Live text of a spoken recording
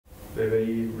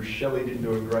Rochelle didn't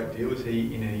do a great deal. Is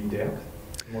he in any doubt?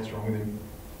 What's wrong with him?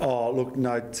 Oh, look,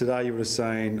 no, today you would have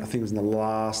seen, I think it was in the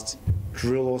last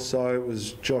drill or so, it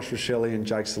was Josh Rochelle and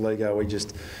Jake Saligo.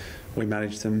 We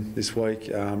managed them this week.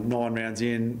 9 rounds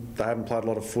in, they haven't played a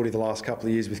lot of footy the last couple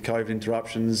of years with COVID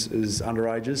interruptions as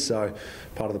underages, so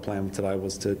part of the plan today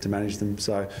was to manage them.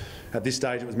 So at this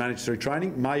stage it was managed through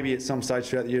training. Maybe at some stage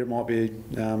throughout the year it might be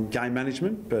game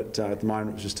management, but at the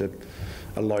moment it was just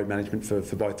a load management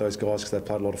for both those guys because they've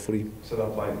played a lot of footy. So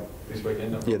they'll play this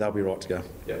weekend? Yeah, they'll be right to go.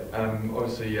 Yeah.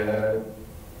 Obviously,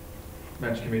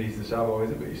 match committee's the sub,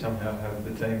 is it? But you somehow have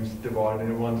the teams divided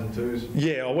into 1s and 2s.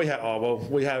 Yeah,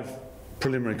 we have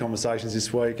preliminary conversations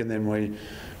this week, and then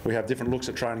we have different looks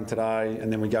at training today,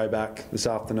 and then we go back this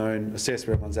afternoon, assess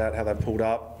where everyone's at, how they've pulled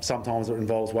up. Sometimes it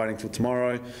involves waiting till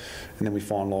tomorrow, and then we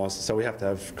finalise. So we have to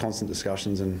have constant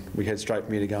discussions, and we head straight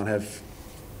from here to go and have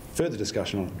further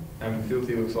discussion on it.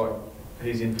 Filthy looks like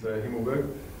he's in for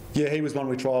Himmelberg. Yeah, he was one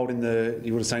we trialled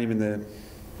you would have seen him in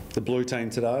the blue team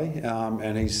today,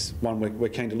 and he's one we're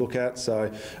keen to look at. So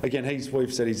again,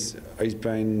 we've said he's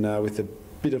been with a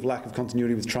bit of lack of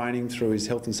continuity with training through his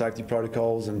health and safety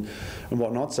protocols and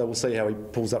whatnot. So we'll see how he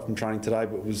pulls up from training today,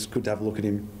 but it was good to have a look at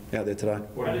him out there today.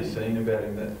 What have you seen about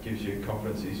him that gives you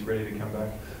confidence he's ready to come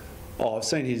back? Oh, I've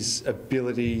seen his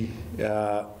ability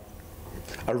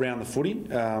around the footy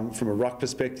from a ruck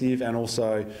perspective, and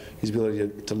also his ability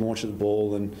to launch at the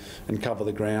ball and cover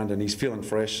the ground, and he's feeling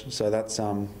fresh. So that's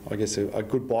I guess a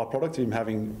good byproduct of him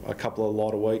having a couple of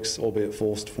lighter weeks, albeit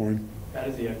forced for him. How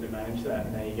does he have to manage that?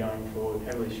 And now you're going forward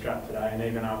heavily strapped today, and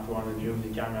even after one of the drills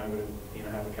he came over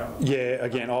to have a couple. Yeah,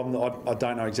 again, I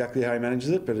don't know exactly how he manages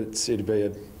it, but it'd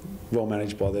be well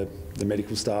managed by the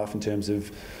medical staff in terms of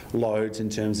loads, in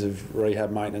terms of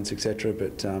rehab maintenance, etc.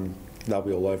 But they'll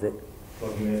be all over it.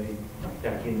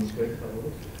 Back in this week,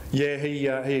 yeah,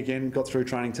 he again got through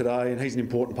training today, and he's an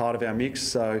important part of our mix.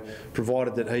 So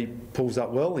provided that he pulls up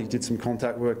well, he did some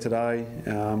contact work today,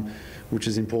 which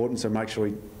is important. So make sure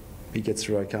he gets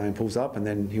through okay and pulls up, and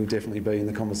then he'll definitely be in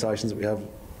the conversations that we have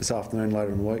this afternoon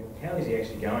later in the week. How is he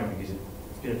actually going? Because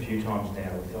it's been a few times now.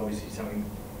 It's obviously something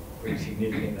pretty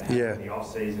significant that happened in the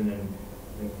off season,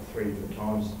 and 3 different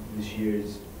times this year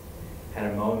has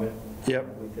had a moment.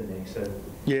 Yep. With the neck. So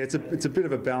yeah, it's a bit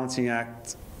of a balancing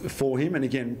act for him, and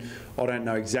again, I don't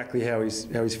know exactly how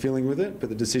he's feeling with it, but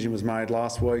the decision was made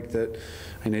last week that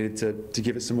he needed to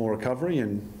give it some more recovery,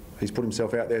 and he's put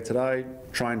himself out there today,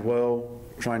 trained well,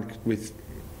 trained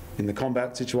in the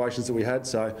combat situations that we had,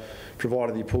 so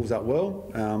provided he pulls up well.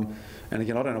 And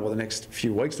again, I don't know what the next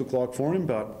few weeks look like for him,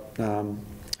 but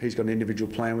he's got an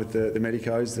individual plan with the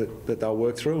medicos that they'll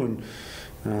work through, and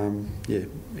yeah,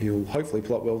 he'll hopefully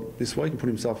pull up well this week and put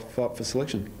himself up for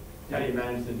selection. How do you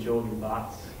manage the Jordan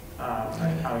Butts?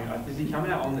 Does he come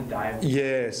out on the day?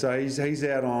 Yeah, so he's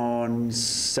out on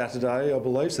Saturday, I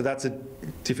believe. So that's a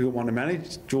difficult one to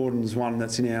manage. Jordan's one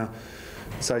that's he's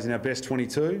in our best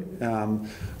 22.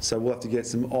 So we'll have to get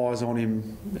some eyes on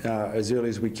him as early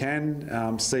as we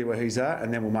can, see where he's at,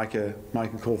 and then we'll make a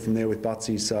call from there with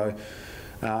Butsy. So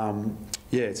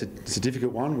yeah, it's a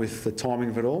difficult one with the timing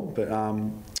of it all, but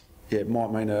yeah, it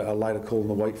might mean a later call in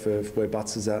the week for where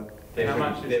Butts is at. They're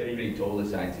pretty tall, the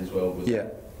Saints, as well. Would yeah.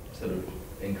 That sort of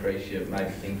increase your maybe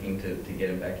thinking to get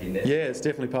them back in there? Yeah, it's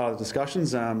definitely part of the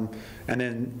discussions. And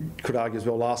then could argue as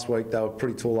well, last week they were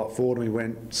pretty tall up forward, and we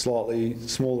went slightly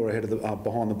smaller ahead of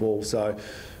behind the ball. So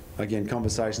again,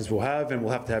 conversations we'll have, and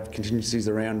we'll have to have contingencies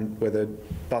around whether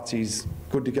Butsy's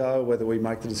good to go, whether we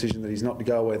make the decision that he's not to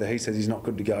go, whether he says he's not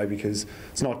good to go, because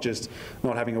it's not just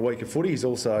not having a week of footy, he's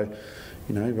also,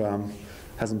 you know,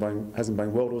 hasn't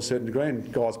been well to a certain degree,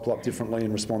 and guys pull up differently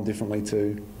and respond differently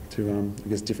to I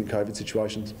guess different COVID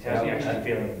situations. How's he actually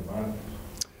feeling at the moment?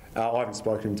 I haven't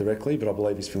spoken to him directly, but I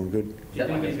believe he's feeling good. Is that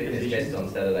like a fitness test on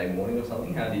Saturday morning or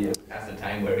something? How do you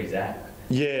ascertain where he's at?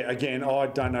 Yeah, again, I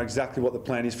don't know exactly what the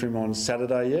plan is for him on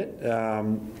Saturday yet,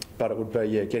 but it would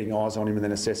be getting eyes on him and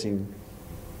then assessing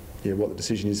what the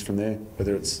decision is from there,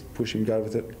 whether it's push him, go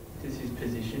with it. Does his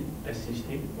position assist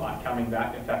him, like coming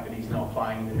back, the fact that he's not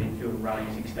playing in the midfield and running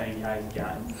 16Ks a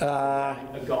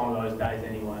game? Gone those days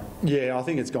anyway. Yeah, I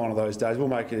think it's gone to those days. We'll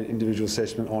make an individual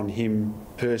assessment on him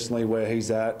personally, where he's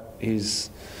at,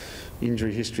 his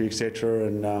injury history, etc.,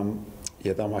 and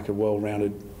they'll make a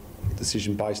well-rounded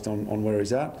decision based on where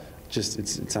he's at. Just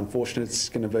it's unfortunate. It's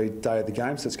going to be day of the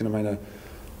game, so it's going to mean a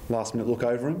last-minute look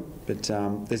over him. But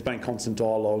there's been constant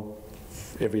dialogue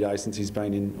every day since he's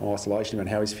been in isolation about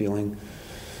how he's feeling,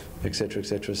 etc.,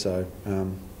 etc. So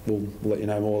we'll let you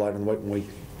know more later in the week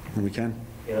when we can.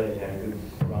 Yeah, they've had a good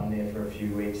run there for a few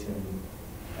weeks, and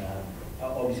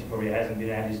obviously probably hasn't been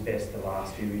at his best the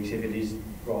last few weeks. If it is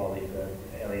Riley for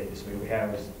Elliott this week, how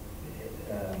does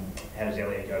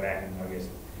Elliott go back and, I guess,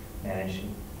 manage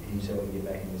himself to get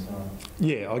back in the side?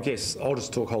 Yeah, I guess I'll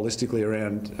just talk holistically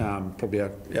around probably our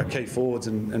key forwards,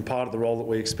 and part of the role that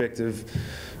we expect of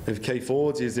key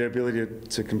forwards is their ability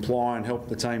to comply and help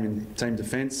the team in team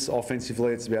defence.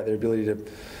 Offensively, it's about their ability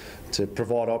to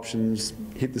provide options,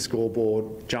 hit the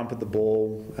scoreboard, jump at the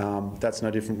ball. That's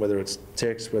no different whether it's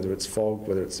Tex, whether it's Fogg,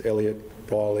 whether it's Elliott,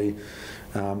 Riley.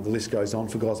 The list goes on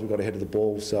for guys we've got ahead of the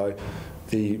ball. So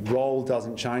the role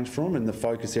doesn't change for them, and the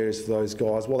focus areas for those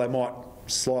guys, while they might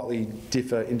slightly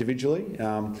differ individually,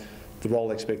 the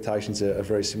role expectations are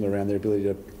very similar around their ability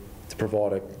to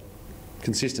provide a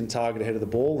consistent target ahead of the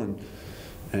ball,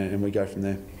 and we go from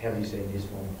there. How have you seen this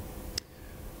one?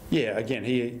 Yeah, again,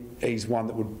 he's one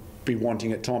that would be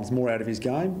wanting at times more out of his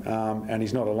game, and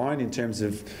he's not alone in terms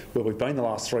of where we've been the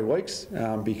last 3 weeks,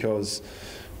 because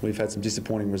we've had some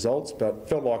disappointing results, but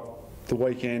felt like the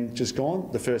weekend just gone,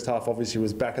 the first half obviously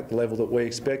was back at the level that we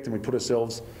expect, and we put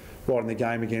ourselves right in the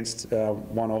game against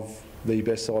one of the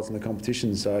best sides in the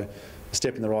competition. So a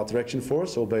step in the right direction for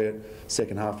us, albeit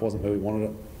second half wasn't where we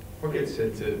wanted it. What gets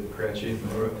said to Crouchy and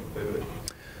Beverly?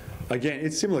 Again,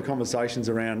 it's similar conversations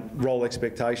around role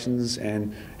expectations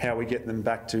and how we get them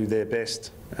back to their best.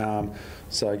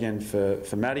 So again,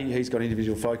 for Matty, he's got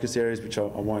individual focus areas, which I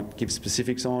won't give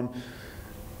specifics on.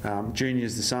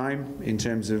 Junior's the same in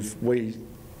terms of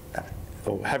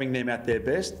having them at their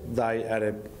best. They add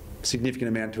a significant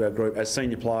amount to our group as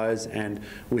senior players and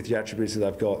with the attributes that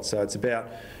they've got. So it's about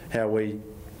how we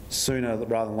sooner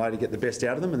rather than later get the best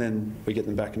out of them, and then we get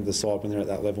them back into the side when they're at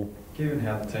that level. Given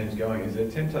how the team's going, is there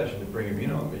a temptation to bring him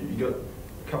in on? You've got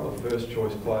a couple of first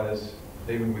choice players,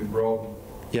 even with Rob,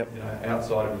 yep,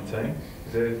 outside of the team.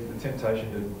 Is there the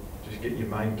temptation to just get your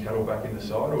main cattle back in the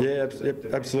side? Or yeah,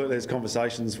 absolutely. There's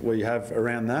conversations we have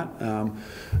around that,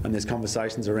 and there's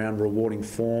conversations around rewarding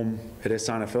form at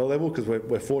SNFL level, because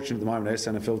we're fortunate at the moment. Our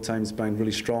SNFL team's been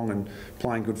really strong and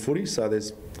playing good footy, so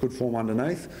there's good form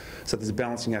underneath. So there's a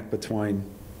balancing act between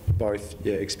both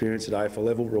experience at AFL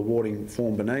level, rewarding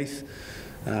form beneath,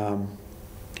 and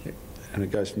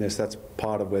it goes from there. So that's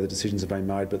part of where the decisions have been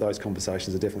made, but those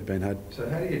conversations have definitely been had. So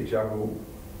how do you juggle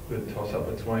the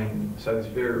toss-up between, so this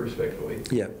very respectfully,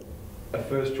 a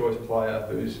first-choice player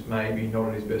who's maybe not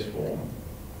in his best form,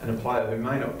 and a player who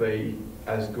may not be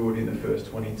as good in the first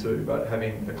 22, but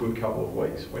having a good couple of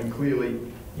weeks, when clearly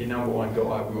your number one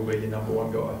guy will be your number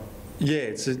one guy? Yeah,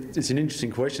 it's an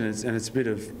interesting question, and it's a bit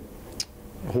of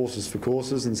horses for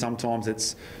courses, and sometimes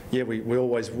it's, we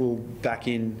always will back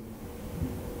in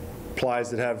players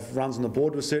that have runs on the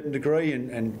board to a certain degree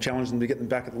and challenge them to get them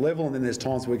back at the level, and then there's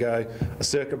times we go a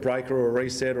circuit breaker or a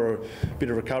reset or a bit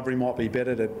of recovery might be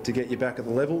better to get you back at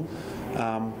the level.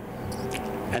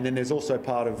 And then there's also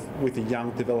part of, with a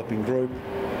young developing group,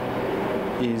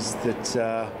 is that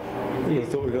I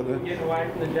thought we got there. Getting away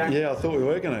from the jacket. Yeah, I thought we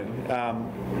were going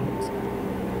to.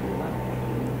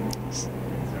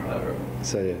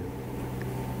 So yeah,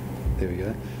 there we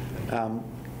go. I don't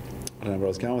know where I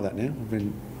was going with that now.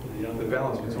 The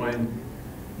balance between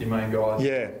your main guys.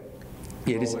 Yeah,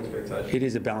 it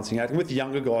is a balancing act. And with the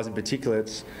younger guys in particular,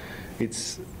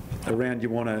 it's around, you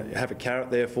want to have a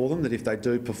carrot there for them, that if they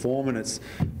do perform, and it's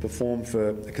perform for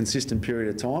a consistent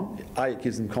period of time, it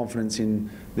gives them confidence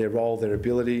in their role, their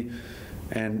ability,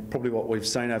 and probably what we've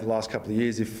seen over the last couple of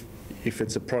years, if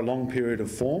it's a prolonged period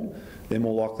of form, they're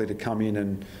more likely to come in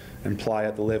and play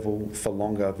at the level for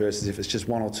longer, versus if it's just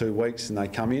 1 or 2 weeks and they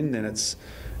come in, then it's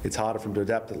harder for them to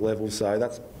adapt at the level. So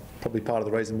that's probably part of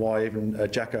the reason why even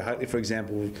Jacko Haley, for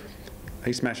example,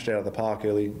 he smashed it out of the park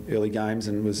early games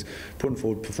and was putting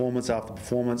forward performance after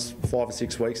performance, 5 or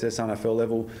 6 weeks at SNFL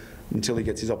level until he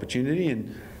gets his opportunity.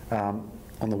 And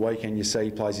on the weekend, you see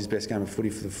he plays his best game of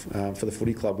footy for the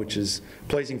footy club, which is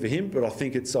pleasing for him. But I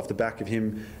think it's off the back of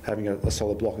him having a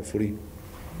solid block of footy.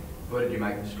 What did you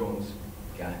make of Strawn's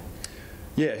game?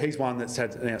 Yeah, he's one that's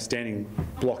had an outstanding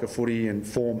block of footy and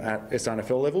form at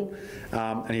SNFL level,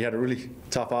 and he had a really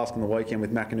tough ask on the weekend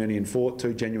with McInerney and Fort,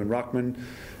 2 genuine ruckmen.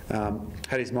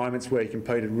 Had his moments where he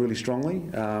competed really strongly,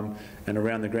 and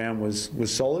around the ground was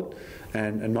solid,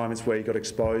 and moments where he got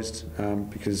exposed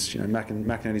because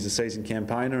McInerney's a seasoned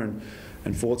campaigner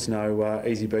and Fort's no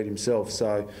easy beat himself.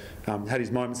 So had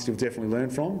his moments to definitely learn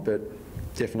from, but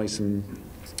definitely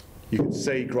you can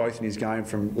see growth in his game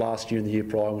from last year and the year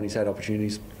prior when he's had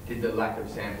opportunities. Did the lack of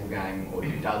sample game, or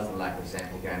does the lack of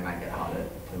sample game make it harder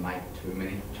to make too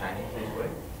many changes this week?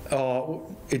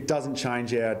 It doesn't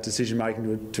change our decision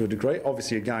making to a degree.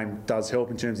 Obviously, a game does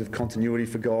help in terms of continuity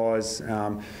for guys.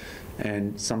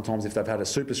 And sometimes if they've had a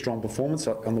super strong performance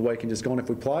on the weekend just gone, if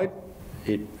we played,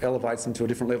 it elevates them to a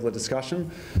different level of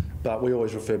discussion. But we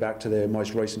always refer back to their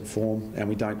most recent form, and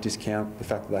we don't discount the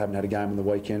fact that they haven't had a game on the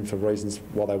weekend for reasons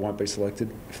why they won't be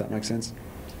selected, if that makes sense.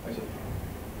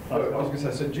 I was going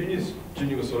to say, so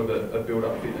Junior was sort of a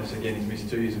build-up fitness. Again, he's missed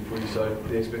 2 years of footy, so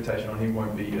the expectation on him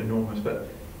won't be enormous. But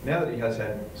now that he has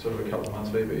had sort of a couple of months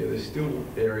VB, there's still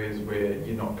areas where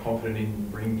you're not confident in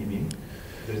bringing him in.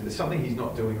 There's something he's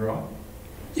not doing right.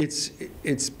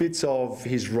 It's bits of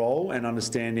his role and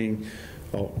understanding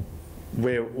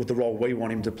where the role we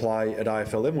want him to play at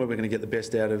AFL level, where we're going to get the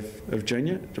best out of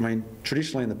Junior. I mean,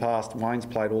 traditionally in the past, Wayne's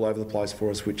played all over the place for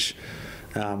us, which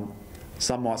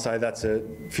some might say that's a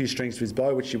few strings to his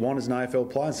bow, which you want as an AFL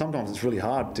player. And sometimes it's really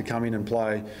hard to come in and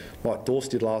play like Dorse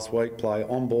did last week, play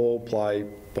on ball, play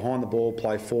behind the ball,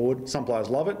 play forward. Some players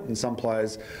love it, and some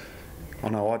players, I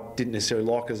know I didn't necessarily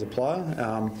like as a player,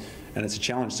 and it's a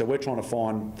challenge. So we're trying to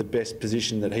find the best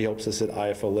position that he helps us at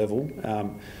AFL level,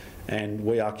 and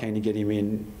we are keen to get him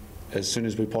in as soon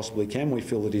as we possibly can. We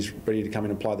feel that he's ready to come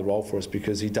in and play the role for us,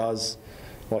 because he does,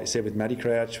 like you said, with Matty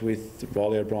Crouch, with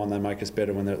Riley O'Brien, they make us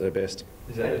better when they're at their best.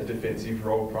 Is that a defensive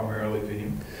role primarily for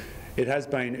him? It has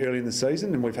been early in the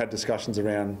season, and we've had discussions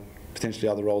around potentially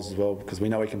other roles as well, because we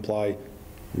know he can play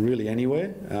really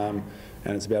anywhere,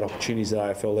 and it's about opportunities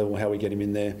at AFL level, how we get him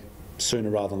in there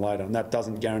sooner rather than later. And that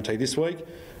doesn't guarantee this week,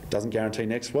 doesn't guarantee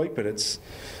next week, but it's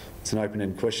an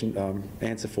open-ended question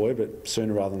answer for you, but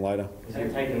sooner rather than later. Has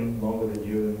it taken longer than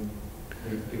you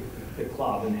and the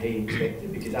club and he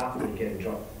expected? Because after we get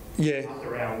dropped, after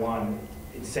round 1,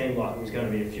 it seemed like it was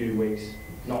going to be a few weeks,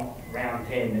 not round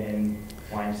 10, and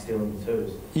Wayne's still in the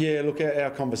twos. Yeah, look, our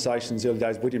conversations early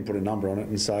days, we didn't put a number on it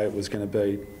and say it was going to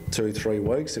be 2-3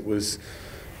 weeks. It was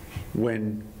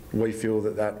when we feel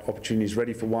that opportunity is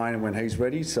ready for Wayne and when he's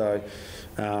ready. So,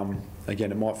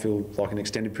 again, it might feel like an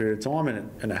extended period of time,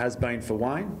 and it has been for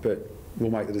Wayne, but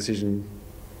we'll make the decision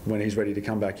when he's ready to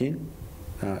come back in.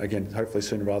 Again, hopefully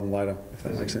sooner rather than later, if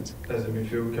that makes sense. As a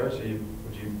midfield coach,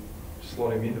 would you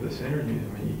slot him into the centre? I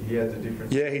mean, he adds a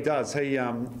different... Yeah, he does.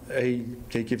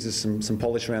 He gives us some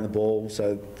polish around the ball,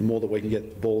 so the more that we can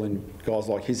get the ball in guys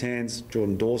like his hands,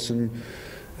 Jordan Dawson,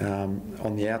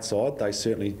 on the outside, they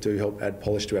certainly do help add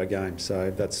polish to our game. So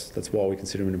that's why we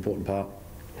consider him an important part.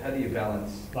 How do you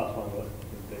balance...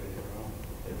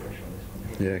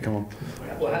 Yeah, come on.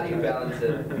 Well, how do you balance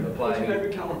a player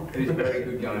who's very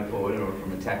good going forward, or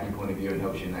from an attacking point of view, and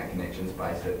helps you in that connection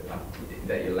space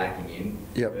that you're lacking in,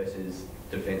 versus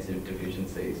defensive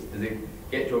deficiencies? Does it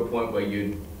get to a point where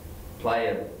you play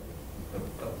a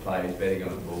player who's better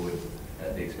going forward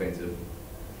at the expense of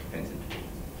defensive?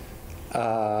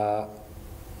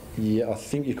 Yeah, I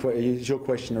think is your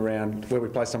question around where we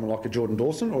play someone like a Jordan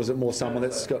Dawson, or is it more someone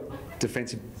that's got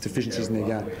defensive deficiencies in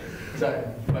their game?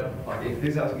 So, but if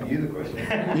he's asking you the question.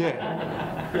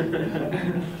 Yeah.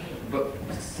 But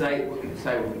say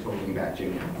we're talking about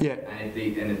Junior. Yeah. And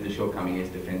if the shortcoming is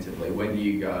defensively, when do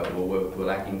you go, well, we're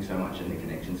lacking so much in the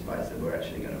connection space that we're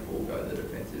actually going to forego the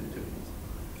defensive difference?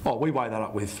 Oh, we weigh that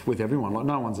up with everyone. Like,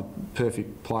 no one's a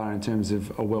perfect player in terms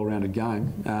of a well-rounded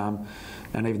game.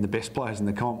 And even the best players in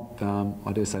the comp,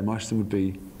 I dare say most of them would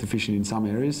be deficient in some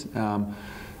areas.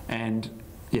 And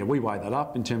yeah, we weigh that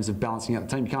up in terms of balancing out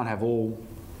the team. You can't have all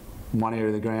one area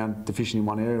of the ground deficient in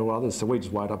one area or others. So we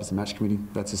just weigh it up as a match committee.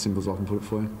 That's as simple as I can put it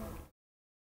for you.